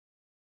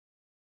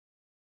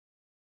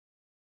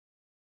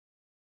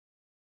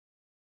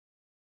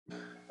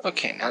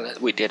Okay, now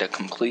that we did a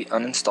complete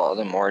uninstall,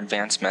 the more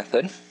advanced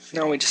method,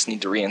 now we just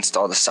need to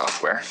reinstall the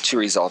software to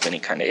resolve any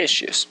kind of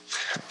issues.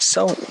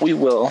 So we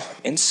will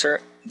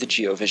insert the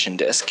GeoVision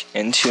disk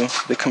into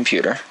the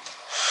computer,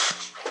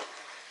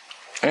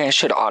 and it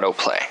should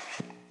autoplay.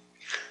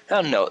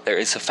 Now note, there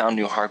is a Found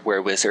New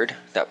Hardware wizard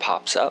that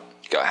pops up.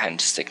 Go ahead and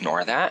just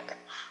ignore that.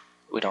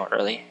 We don't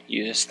really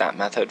use that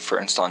method for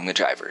installing the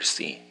drivers.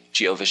 The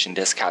GeoVision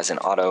disk has an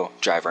auto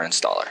driver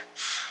installer.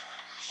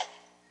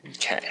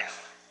 Okay.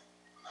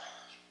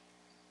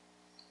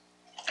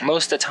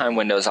 Most of the time,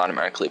 Windows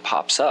automatically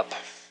pops up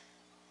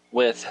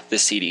with the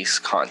CD's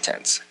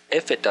contents.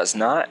 If it does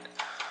not,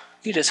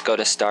 you just go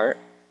to Start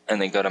and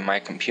then go to My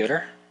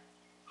Computer.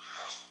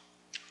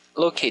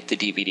 Locate the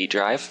DVD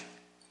drive,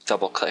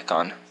 double click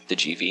on the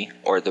GV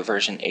or the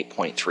version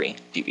 8.3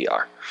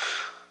 DVR.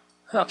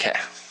 Okay,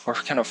 we're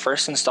going to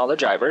first install the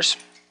drivers.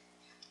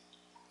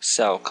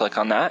 So click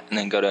on that and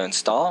then go to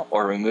Install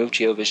or Remove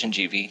GeoVision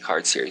GV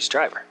Card Series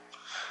Driver.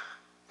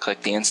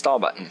 Click the Install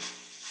button.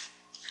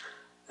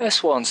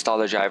 This will install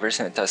the drivers,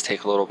 and it does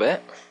take a little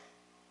bit.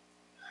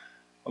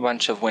 A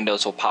bunch of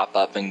windows will pop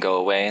up and go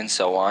away and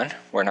so on.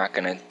 We're not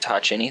going to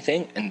touch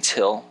anything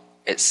until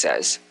it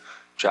says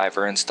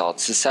driver installed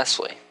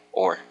successfully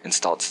or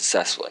installed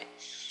successfully.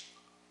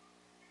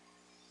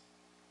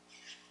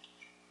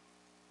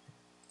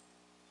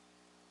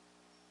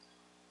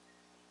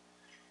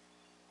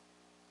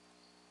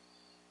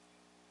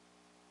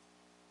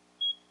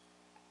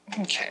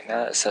 Okay,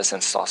 now that it says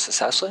install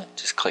successfully,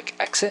 just click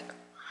exit.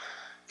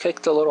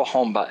 Click the little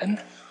home button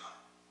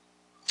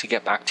to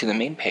get back to the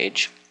main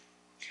page.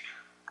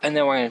 And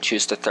then we're going to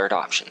choose the third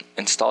option,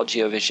 Install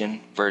GeoVision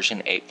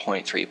version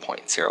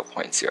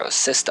 8.3.0.0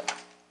 system.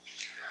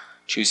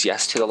 Choose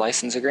yes to the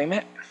license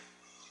agreement,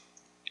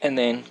 and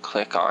then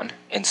click on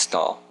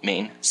Install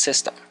Main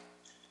System.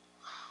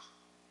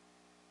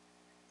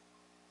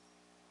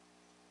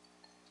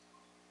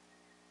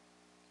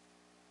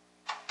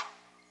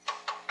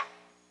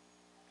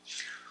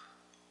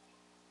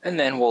 And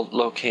then we'll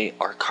locate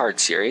our card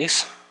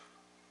series.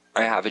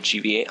 I have a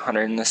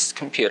GV800 in this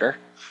computer.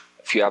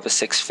 If you have a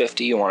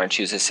 650, you want to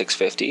choose a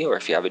 650, or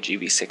if you have a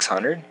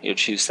GV600, you'll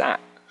choose that.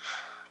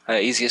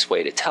 The easiest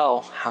way to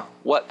tell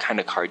what kind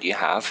of card you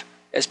have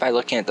is by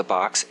looking at the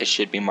box. It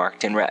should be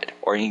marked in red,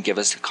 or you can give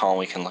us a call and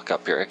we can look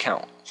up your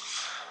account.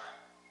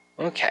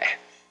 Okay,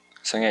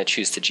 so I'm going to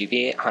choose the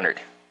GV800.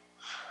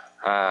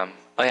 Oh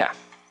yeah.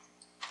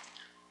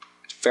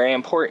 Very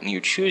important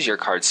you choose your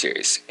card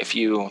series. If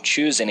you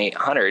choose an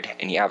 800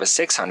 and you have a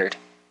 600,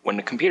 when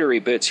the computer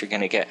reboots, you're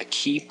going to get a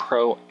Key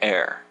Pro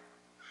error.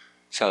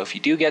 So if you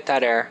do get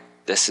that error,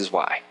 this is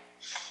why.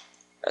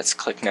 Let's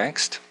click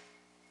Next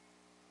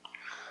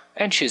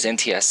and choose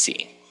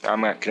NTSC. Now,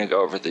 I'm not going to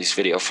go over these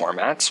video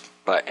formats,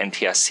 but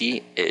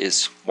NTSC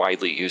is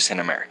widely used in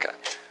America.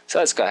 So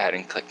let's go ahead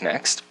and click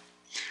Next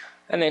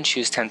and then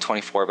choose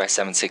 1024 by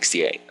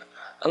 768.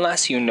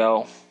 Unless you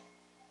know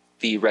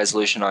the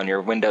resolution on your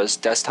Windows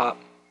desktop,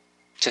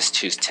 just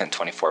choose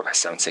 1024 by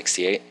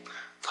 768,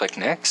 click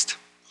Next,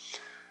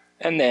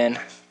 and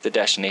then the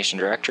destination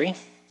directory,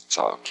 it's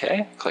all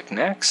okay, click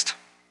Next,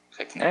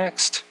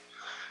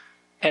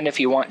 and if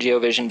you want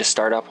GeoVision to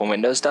start up when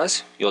Windows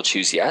does, you'll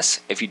choose yes.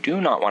 If you do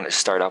not want it to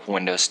start up when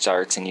Windows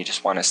starts and you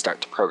just want to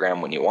start the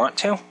program when you want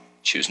to,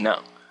 choose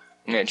no.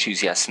 I'm going to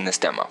choose yes in this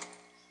demo,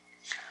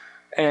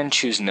 and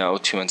choose no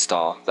to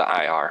install the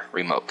IR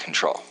remote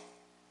control.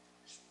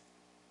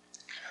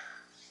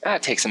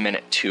 That takes a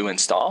minute to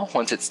install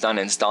once it's done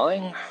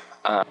installing,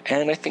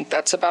 and I think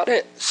that's about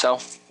it. So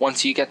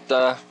once you get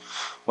the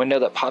window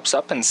that pops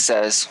up and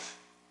says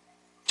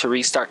to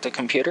restart the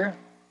computer,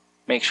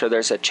 make sure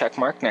there's a check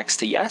mark next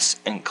to yes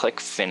and click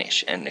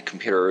finish and the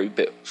computer will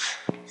reboot.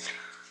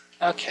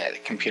 Okay, the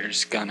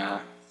computer's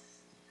gonna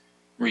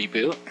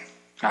reboot.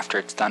 After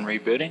it's done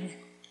rebooting,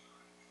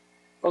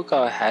 we'll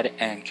go ahead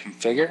and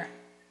configure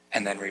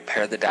and then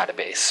repair the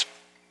database.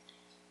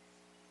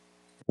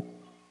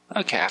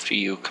 Okay, after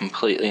you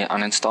completely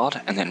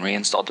uninstalled and then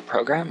reinstalled the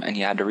program and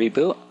you had to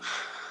reboot,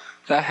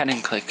 go ahead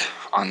and click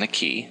on the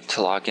key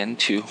to log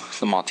into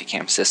the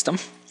multicam system.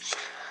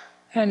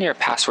 And your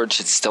password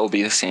should still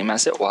be the same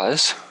as it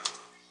was.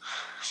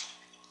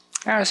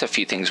 There's a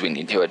few things we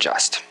need to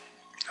adjust.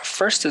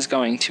 First is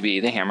going to be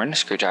the hammer and the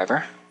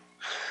screwdriver.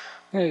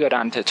 I'm going to go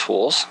down to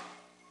Tools,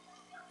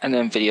 and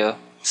then Video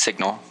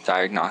Signal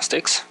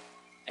Diagnostics,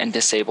 and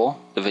disable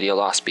the video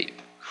loss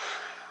beep.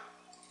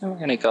 Then we're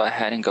going to go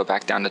ahead and go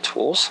back down to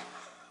Tools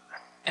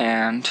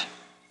and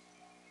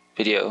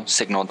Video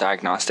Signal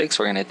Diagnostics.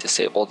 We're going to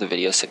disable the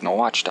Video Signal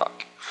Watchdog.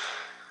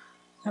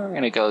 Then we're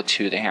going to go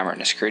to the hammer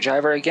and the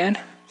screwdriver again,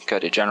 go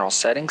to General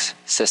Settings,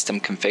 System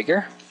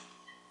Configure,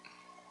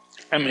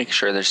 and make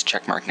sure there's a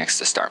check mark next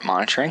to Start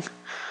Monitoring,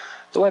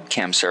 the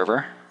webcam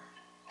server,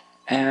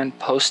 and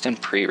Post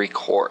and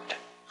Pre-Record.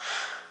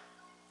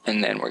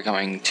 And then we're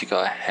going to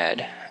go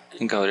ahead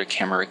and go to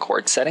Camera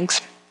Record Settings.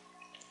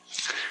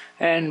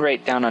 And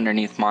right down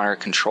underneath Monitor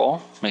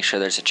Control, make sure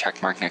there's a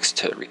check mark next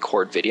to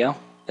Record Video.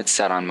 It's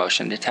set on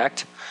Motion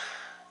Detect.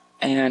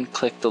 and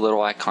click the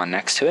little icon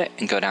next to it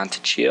and go down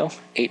to Geo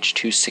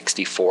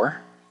H264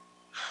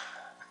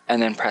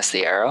 and then press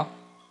the arrow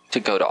to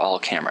go to all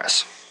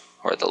cameras,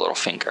 or the little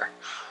finger.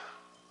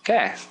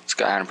 Okay, let's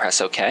go ahead and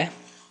press OK.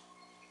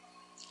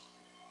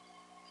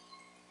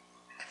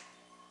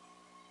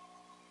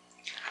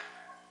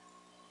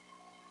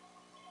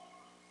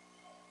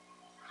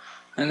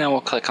 And then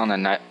we'll click on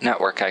the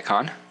network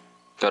icon,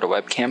 go to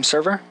webcam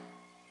server,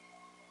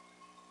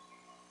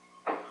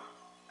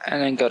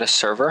 and then go to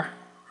server.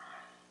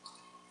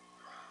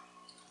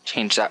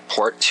 Change that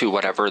port to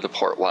whatever the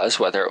port was,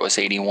 whether it was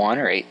 81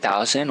 or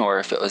 8000 or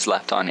if it was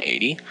left on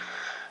 80.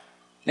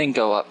 Then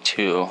go up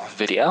to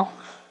video,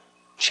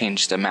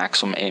 change the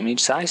maximum image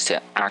size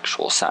to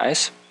actual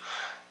size.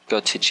 Go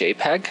to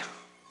JPEG,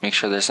 make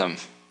sure there's a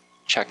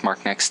check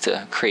mark next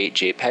to create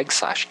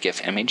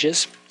JPEG/GIF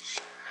images.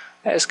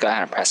 Let's go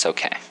ahead and press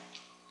OK.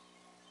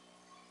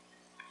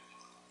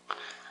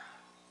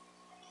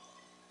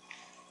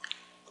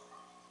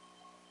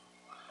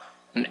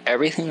 And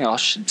everything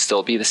else should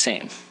still be the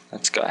same.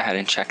 Let's go ahead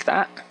and check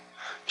that.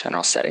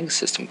 General settings,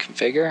 system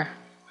configure,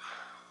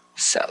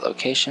 set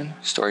location,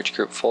 storage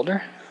group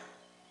folder.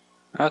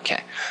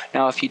 Okay,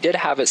 now if you did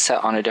have it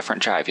set on a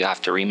different drive, you'll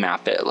have to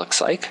remap it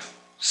looks like.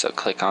 So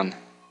click on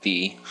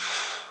the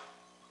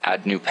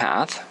add new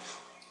path,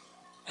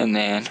 and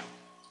then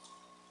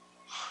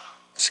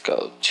let's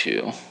go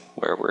to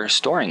where we're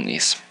storing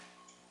these.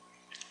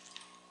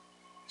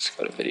 Let's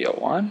go to video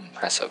 1,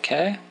 press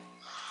OK,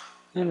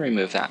 and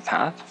remove that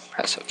path,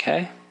 press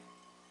OK.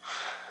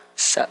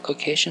 Set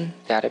location,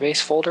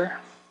 database folder,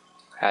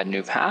 add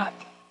new path,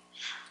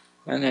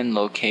 and then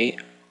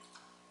locate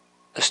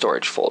the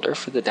storage folder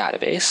for the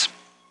database.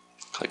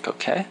 Click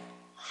OK.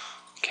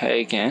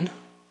 OK again,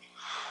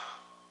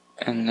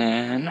 and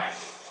then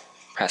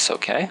press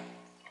OK.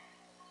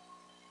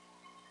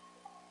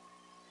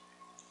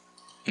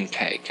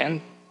 OK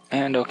again,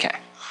 and OK.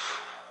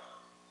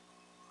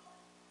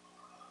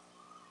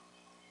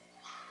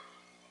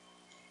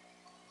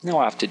 Now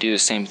we'll have to do the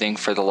same thing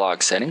for the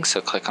log settings,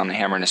 so click on the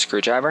hammer and a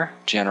screwdriver,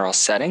 general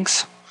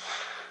settings,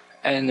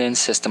 and then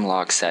system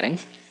log setting.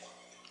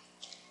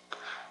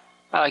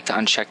 I like to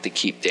uncheck the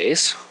keep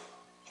days.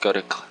 Go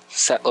to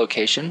set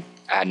location,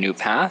 add new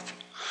path,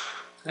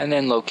 and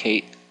then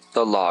locate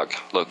the log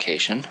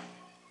location.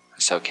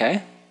 It's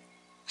OK.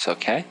 It's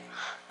OK.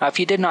 Now if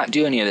you did not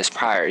do any of this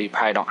prior, you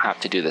probably don't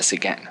have to do this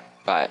again,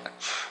 but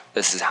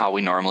this is how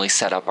we normally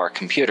set up our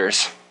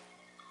computers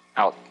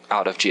out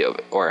of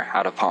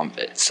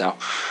PalmVid. So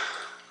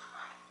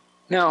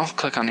now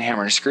click on the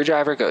hammer and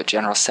screwdriver, go to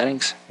general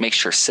settings, make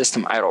sure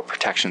system idle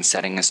protection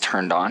setting is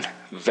turned on,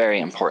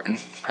 very important,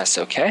 press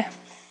OK.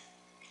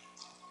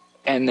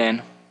 And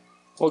then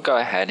we'll go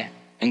ahead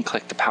and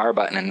click the power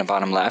button in the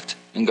bottom left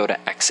and go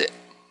to exit.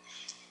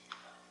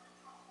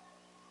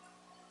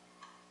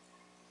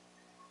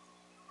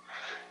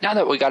 Now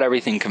that we got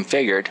everything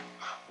configured,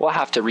 we'll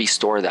have to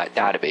restore that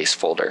database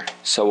folder.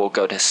 So we'll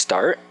go to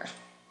Start,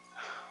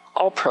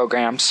 All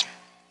Programs,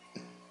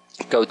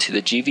 go to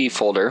the GV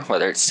folder,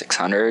 whether it's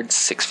 600,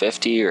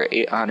 650, or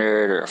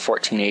 800, or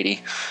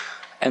 1480,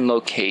 and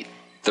locate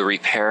the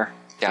Repair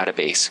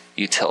Database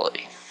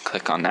utility.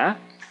 Click on that,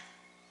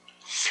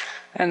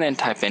 and then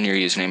type in your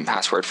username and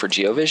password for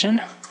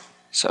GeoVision.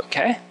 It's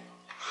OK.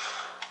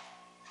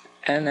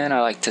 And then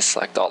I like to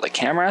select all the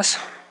cameras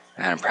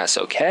and press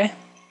OK.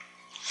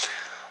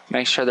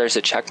 Make sure there's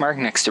a check mark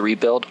next to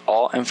Rebuild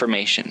All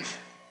Information,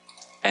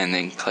 and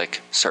then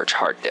click Search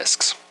Hard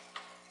Disks.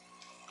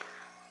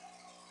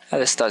 Now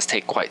this does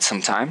take quite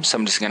some time, so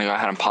I'm just going to go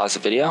ahead and pause the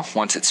video.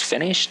 Once it's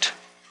finished,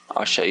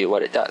 I'll show you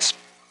what it does.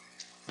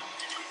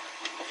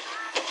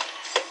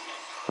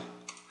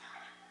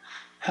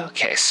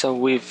 Okay, so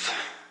we've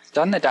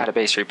done the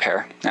database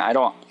repair. Now I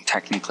don't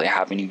technically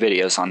have any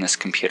videos on this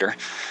computer,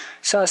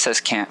 so it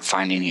says can't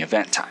find any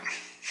event time.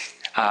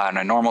 In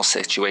a normal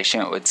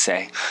situation, it would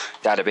say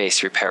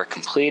database repair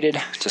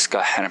completed. Just go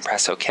ahead and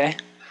press OK.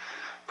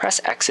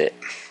 Press exit.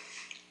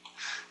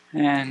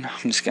 And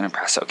I'm just going to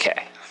press OK.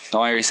 The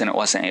only reason it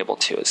wasn't able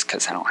to is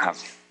because I don't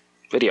have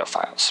video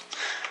files.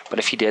 But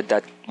if you did,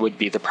 that would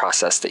be the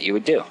process that you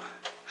would do.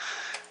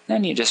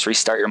 Then you just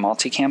restart your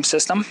multicam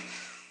system.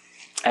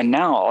 And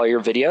now all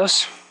your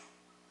videos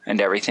and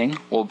everything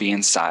will be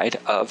inside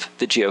of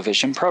the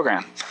GeoVision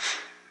program.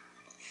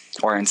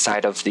 Or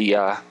inside of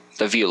the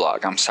view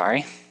log, I'm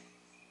sorry.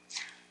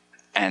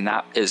 And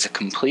that is a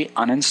complete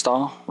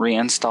uninstall,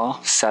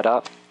 reinstall,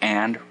 setup,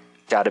 and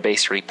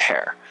database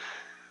repair.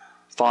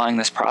 Following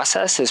this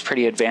process is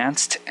pretty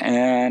advanced,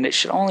 and it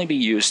should only be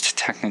used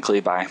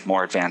technically by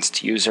more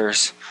advanced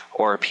users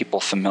or people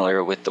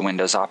familiar with the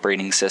Windows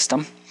operating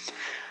system.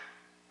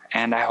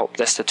 And I hope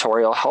this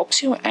tutorial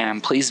helps you,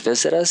 and please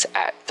visit us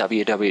at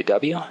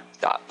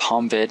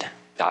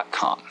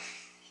www.palmvid.com.